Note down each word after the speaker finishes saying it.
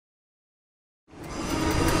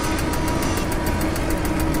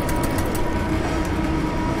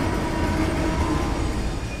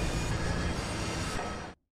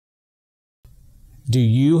Do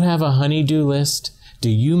you have a honeydew list? Do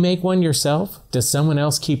you make one yourself? Does someone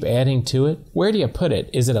else keep adding to it? Where do you put it?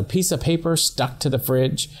 Is it a piece of paper stuck to the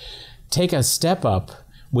fridge? Take a step up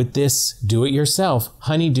with this do-it-yourself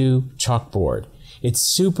honeydew chalkboard. It's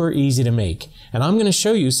super easy to make, and I'm going to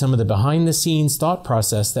show you some of the behind-the-scenes thought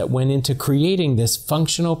process that went into creating this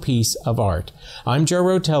functional piece of art. I'm Joe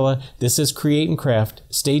Rotella. This is CreateNCraft.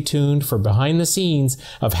 Stay tuned for behind the scenes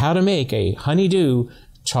of how to make a honeydew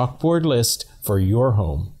chalkboard list for your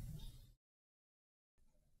home.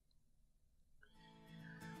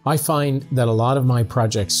 I find that a lot of my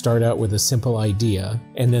projects start out with a simple idea,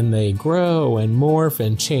 and then they grow and morph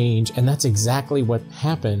and change, and that's exactly what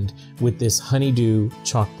happened with this honeydew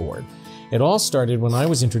chalkboard. It all started when I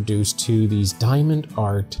was introduced to these diamond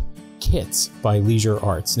art kits by Leisure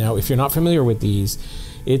Arts. Now, if you're not familiar with these,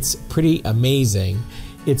 it's pretty amazing.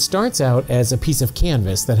 It starts out as a piece of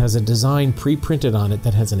canvas that has a design pre-printed on it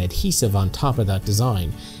that has an adhesive on top of that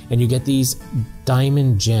design. And you get these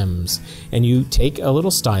diamond gems. And you take a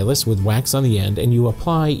little stylus with wax on the end and you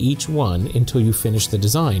apply each one until you finish the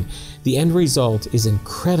design. The end result is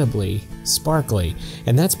incredibly sparkly.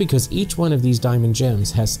 And that's because each one of these diamond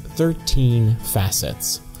gems has 13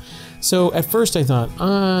 facets. So at first I thought,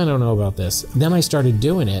 I don't know about this. Then I started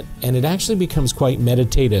doing it, and it actually becomes quite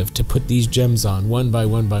meditative to put these gems on one by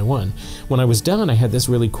one by one. When I was done, I had this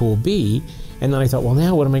really cool bee, and then I thought, well,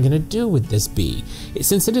 now what am I going to do with this bee?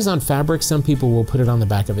 Since it is on fabric, some people will put it on the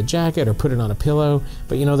back of a jacket or put it on a pillow,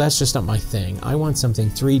 but you know, that's just not my thing. I want something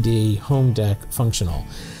 3D, home deck, functional.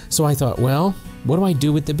 So I thought, well, what do I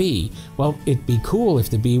do with the bee? Well, it'd be cool if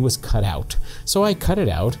the bee was cut out. So I cut it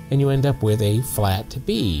out, and you end up with a flat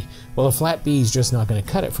bee. Well, a flat bee is just not going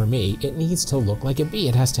to cut it for me. It needs to look like a bee.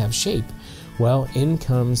 It has to have shape. Well, in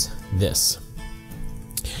comes this.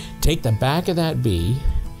 Take the back of that bee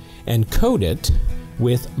and coat it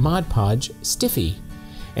with Mod Podge Stiffy.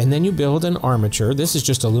 And then you build an armature. This is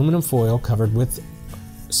just aluminum foil covered with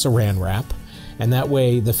saran wrap. And that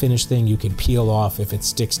way the finished thing you can peel off if it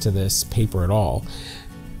sticks to this paper at all.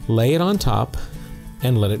 Lay it on top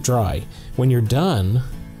and let it dry. When you're done,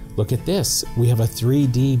 look at this. We have a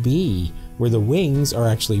 3D bee where the wings are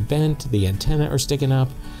actually bent, the antennae are sticking up.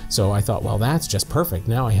 So I thought, well, that's just perfect.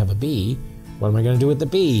 Now I have a bee. What am I going to do with the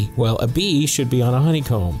bee? Well, a bee should be on a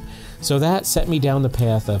honeycomb. So that set me down the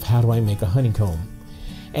path of how do I make a honeycomb?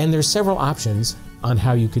 And there's several options on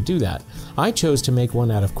how you could do that. I chose to make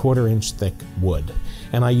one out of 1/4 inch thick wood.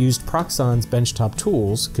 And I used Proxxon's benchtop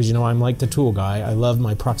tools, because you know I'm like the tool guy. I love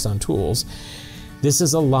my Proxxon tools. This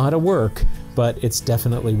is a lot of work, but it's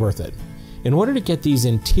definitely worth it. In order to get these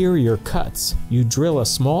interior cuts, you drill a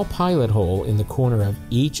small pilot hole in the corner of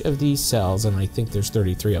each of these cells, and I think there's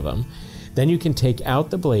 33 of them. Then you can take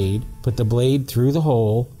out the blade, put the blade through the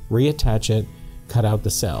hole, reattach it, cut out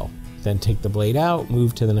the cell. Then take the blade out,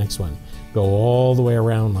 move to the next one. Go all the way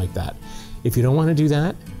around like that. If you don't want to do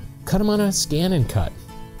that, cut them on a ScanNCut.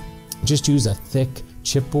 Just use a thick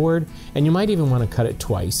chipboard, and you might even want to cut it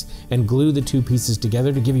twice and glue the two pieces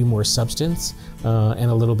together to give you more substance and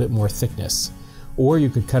a little bit more thickness. Or you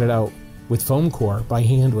could cut it out with foam core by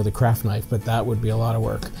hand with a craft knife, but that would be a lot of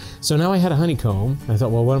work. So now I had a honeycomb. I thought,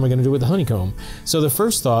 well, what am I going to do with the honeycomb? So the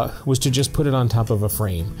first thought was to just put it on top of a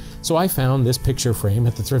frame. So I found this picture frame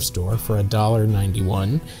at the thrift store for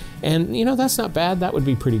 $1.91. And you know, that's not bad. That would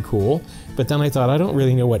be pretty cool. But then I thought, I don't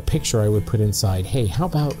really know what picture I would put inside. Hey, how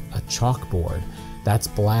about a chalkboard? That's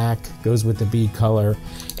black, goes with the bee color.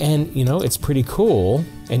 And you know, it's pretty cool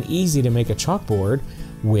and easy to make a chalkboard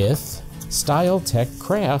with Styletech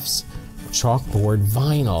Craft's chalkboard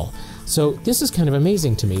vinyl. So this is kind of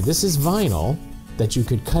amazing to me. This is vinyl that you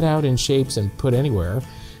could cut out in shapes and put anywhere,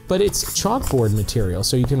 but it's chalkboard material,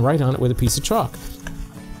 so you can write on it with a piece of chalk.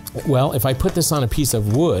 Well, if I put this on a piece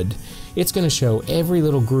of wood, it's going to show every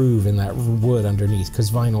little groove in that wood underneath because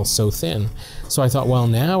vinyl's so thin. So I thought, well,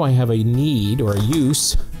 now I have a need or a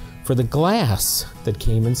use for the glass that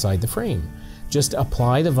came inside the frame. Just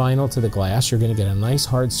apply the vinyl to the glass. You're going to get a nice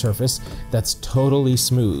hard surface that's totally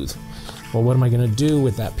smooth. Well, what am I going to do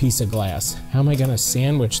with that piece of glass? How am I going to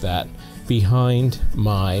sandwich that behind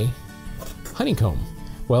my honeycomb?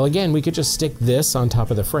 Well, again, we could just stick this on top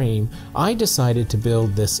of the frame. I decided to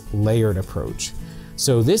build this layered approach.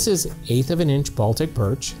 So this is 1/8 of an inch Baltic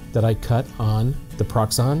birch that I cut on the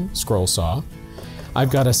Proxxon Scroll Saw.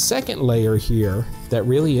 I've got a second layer here that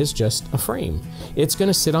really is just a frame. It's going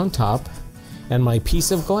to sit on top, and my piece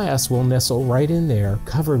of glass will nestle right in there,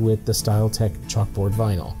 covered with the Styletech chalkboard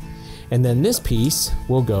vinyl. And then this piece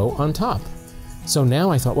will go on top. So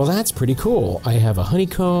now I thought, well, that's pretty cool. I have a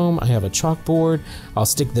honeycomb, I have a chalkboard, I'll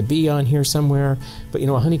stick the bee on here somewhere, but you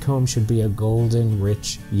know, a honeycomb should be a golden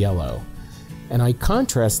rich yellow. And I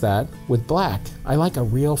contrast that with black. I like a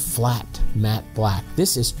real flat, matte black.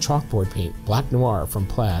 This is chalkboard paint, Black Noir from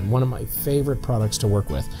Plaid, one of my favorite products to work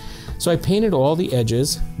with. So I painted all the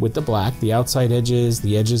edges with the black, the outside edges,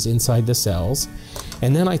 the edges inside the cells.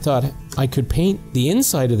 And then I thought I could paint the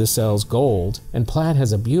inside of the cells gold, and Plaid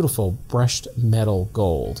has a beautiful brushed metal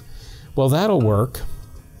gold. Well, that'll work,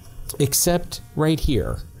 except right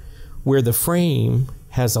here, where the frame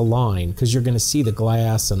has a line, because you're going to see the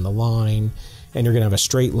glass and the line, and you're going to have a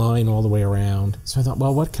straight line all the way around. So I thought,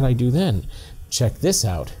 well, what could I do then? Check this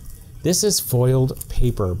out. This is foiled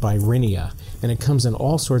paper by Rinea, and it comes in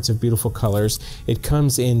all sorts of beautiful colors. It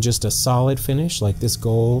comes in just a solid finish like this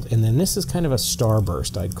gold, and then this is kind of a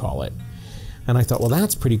starburst, I'd call it. And I thought, well,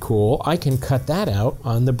 that's pretty cool. I can cut that out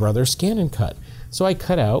on the Brother ScanNCut. So I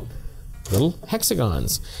cut out little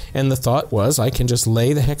hexagons, and the thought was I can just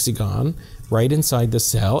lay the hexagon right inside the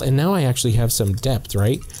cell, and now I actually have some depth,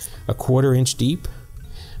 right? A 1/4 inch deep.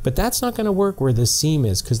 But that's not going to work where the seam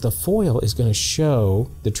is, because the foil is going to show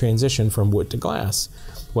the transition from wood to glass.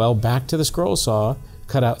 Well, back to the scroll saw,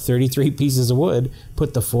 cut out 33 pieces of wood,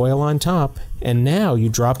 put the foil on top, and now you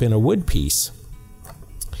drop in a wood piece.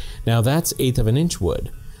 Now that's 1/8 of an inch wood.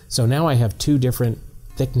 So now I have two different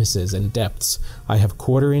thicknesses and depths. I have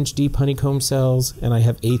 1/4 inch deep honeycomb cells, and I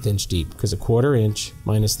have 1/8 inch deep, because a 1/4 inch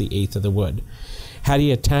minus the 1/8 of the wood. How do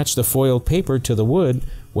you attach the foiled paper to the wood?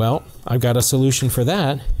 Well, I've got a solution for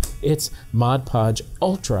that. It's Podge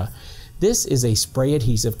Ultra. This is a spray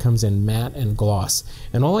adhesive, comes in matte and gloss.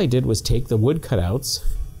 And all I did was take the wood cutouts,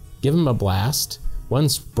 give them a blast, one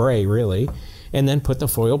spray really, and then put the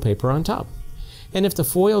foil paper on top. And if the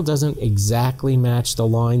foil doesn't exactly match the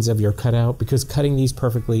lines of your cutout, because cutting these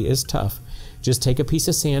perfectly is tough, just take a piece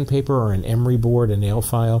of sandpaper or an emery board, a nail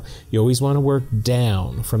file. You always want to work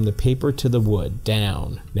down from the paper to the wood,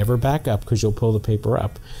 down. Never back up, because you'll pull the paper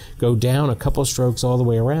up. Go down a couple strokes all the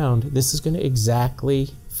way around. This is going to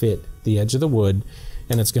exactly fit the edge of the wood,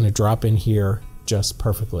 and it's going to drop in here just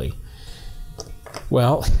perfectly.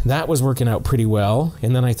 Well, that was working out pretty well,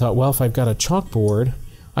 and then I thought, well, if I've got a chalkboard,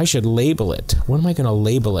 I should label it. What am I going to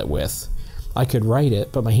label it with? I could write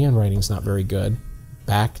it, but my handwriting's not very good.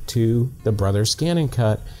 Back to the Brother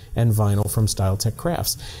ScanNCut and vinyl from Styletech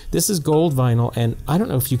Crafts. This is gold vinyl, and I don't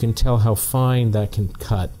know if you can tell how fine that can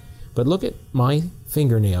cut, but look at my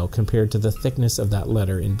fingernail compared to the thickness of that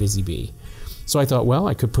letter in Busy Bee. So I thought, well,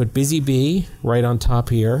 I could put Busy Bee right on top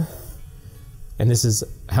here, and this is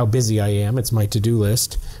how busy I am. It's my to-do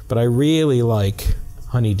list, but I really like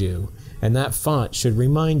Honeydew, and that font should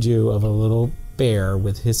remind you of a little bear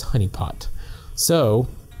with his honey pot. So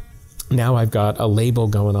now I've got a label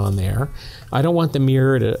going on there. I don't want the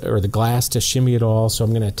mirror or the glass to shimmy at all, so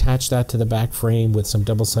I'm going to attach that to the back frame with some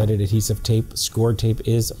double-sided adhesive tape. Scor-Tape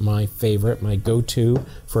is my favorite, my go-to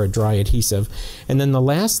for a dry adhesive. And then the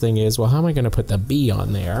last thing is, well, how am I going to put the bee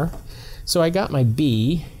on there? So I got my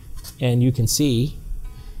bee, and you can see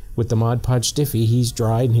with the Podge Stiffy, he's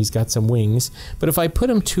dried and he's got some wings. But if I put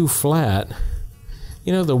him too flat,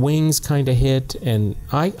 you know, the wings kind of hit, and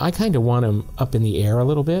I kind of want him up in the air a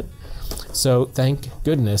little bit. So thank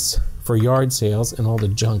goodness for yard sales and all the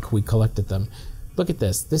junk we collected them. Look at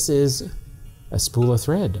this. This is a spool of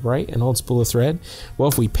thread, right? An old spool of thread. Well,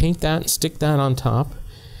 if we paint that and stick that on top,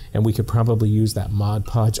 and we could probably use that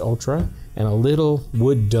Podge Ultra and a little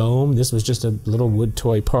wood dome. This was just a little wood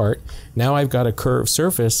toy part. Now I've got a curved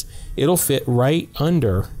surface. It'll fit right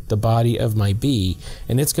under the body of my bee,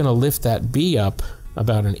 and it's going to lift that bee up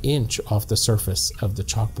about 1 inch off the surface of the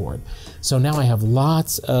chalkboard. So now I have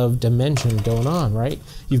lots of dimension going on, right?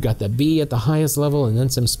 You've got the bee at the highest level, and then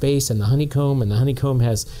some space, and the honeycomb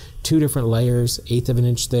has 2 different layers, 1/8 of an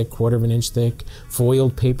inch thick, 1/4 of an inch thick,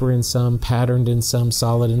 foiled paper in some, patterned in some,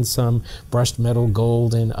 solid in some, brushed metal,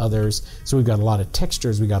 gold in others. So we've got a lot of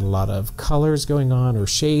textures, we've got a lot of colors going on, or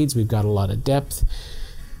shades, we've got a lot of depth.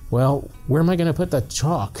 Well, where am I going to put the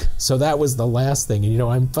chalk? So that was the last thing. And you know,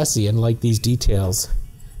 I'm fussy and like these details.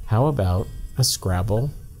 How about a Scrabble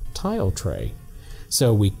tile tray?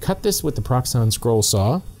 So we cut this with the Proxxon Scroll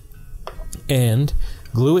Saw and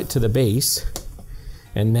glue it to the base.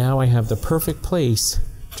 And now I have the perfect place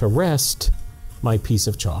to rest my piece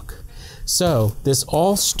of chalk. So this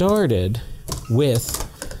all started with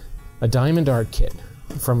a diamond art kit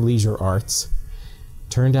from Leisure Arts.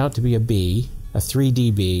 Turned out to be a bee. A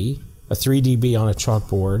 3D bee on a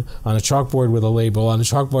chalkboard with a label, on a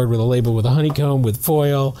chalkboard with a label with a honeycomb, with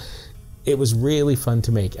foil. It was really fun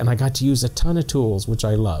to make, and I got to use a ton of tools, which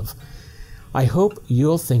I love. I hope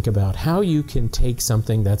you'll think about how you can take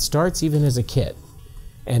something that starts even as a kit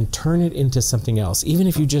and turn it into something else, even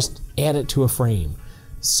if you just add it to a frame.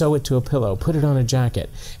 sew it to a pillow, put it on a jacket.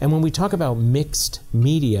 And when we talk about mixed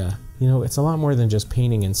media, you know, it's a lot more than just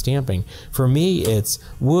painting and stamping. For me, it's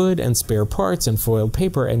wood and spare parts and foiled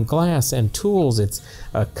paper and glass and tools. It's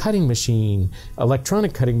a cutting machine,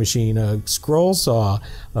 electronic cutting machine, a scroll saw,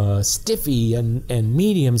 stiffy and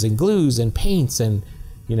mediums and glues and paints. And,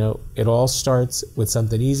 you know, it all starts with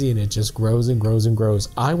something easy and it just grows and grows and grows.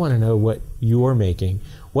 I want to know what you're making.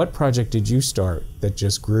 What project did you start that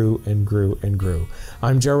just grew and grew and grew?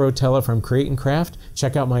 I'm Joe Rotella from CreateNCraft.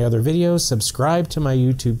 Check out my other videos, subscribe to my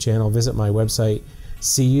YouTube channel, visit my website.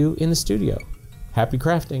 See you in the studio. Happy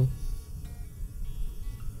crafting.